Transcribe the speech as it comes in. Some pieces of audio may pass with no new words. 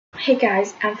Hey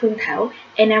guys, I'm Thảo,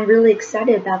 and I'm really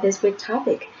excited about this week's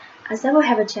topic, as I will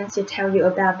have a chance to tell you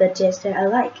about the dish that I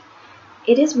like.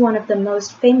 It is one of the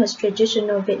most famous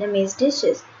traditional Vietnamese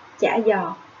dishes, chả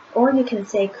giò, or you can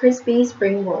say crispy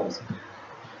spring rolls.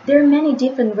 There are many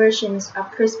different versions of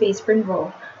crispy spring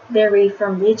roll, vary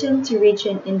from region to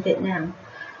region in Vietnam.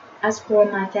 As for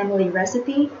my family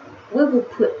recipe, we will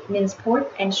put minced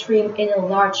pork and shrimp in a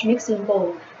large mixing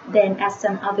bowl, then add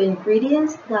some other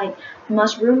ingredients like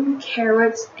mushroom,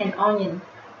 carrots, and onion,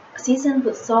 seasoned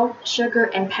with salt, sugar,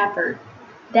 and pepper.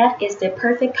 That is the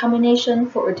perfect combination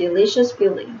for a delicious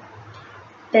filling.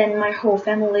 Then my whole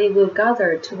family will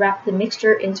gather to wrap the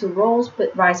mixture into rolls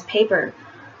with rice paper.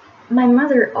 My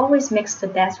mother always makes the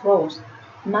best rolls.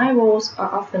 My rolls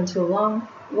are often too long,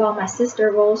 while my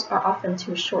sister's rolls are often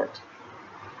too short.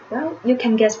 Well, you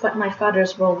can guess what my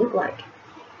father's roll looked like.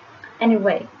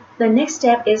 Anyway, the next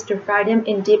step is to fry them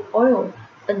in deep oil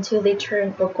until they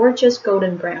turn a gorgeous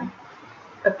golden brown.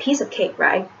 A piece of cake,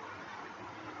 right?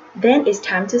 Then it's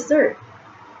time to serve.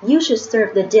 You should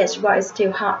serve the dish while it's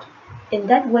still hot. In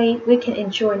that way, we can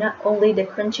enjoy not only the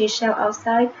crunchy shell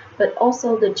outside, but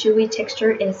also the chewy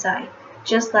texture inside,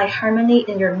 just like harmony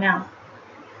in your mouth.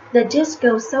 The dish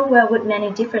goes so well with many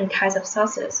different kinds of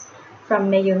sauces, from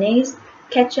mayonnaise,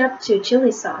 ketchup to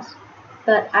chili sauce.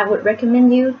 But I would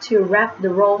recommend you to wrap the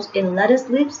rolls in lettuce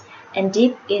leaves and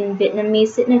dip in Vietnamese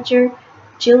signature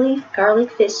chili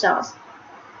garlic fish sauce.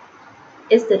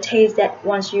 It's the taste that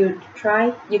once you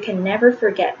try, you can never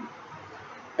forget.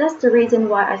 That's the reason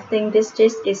why I think this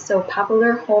dish is so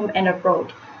popular home and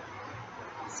abroad.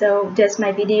 So does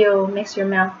my video make your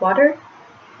mouth water?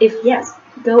 If yes,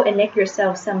 go and make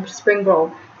yourself some spring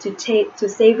roll to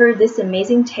savor this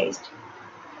amazing taste.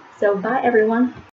 So bye everyone.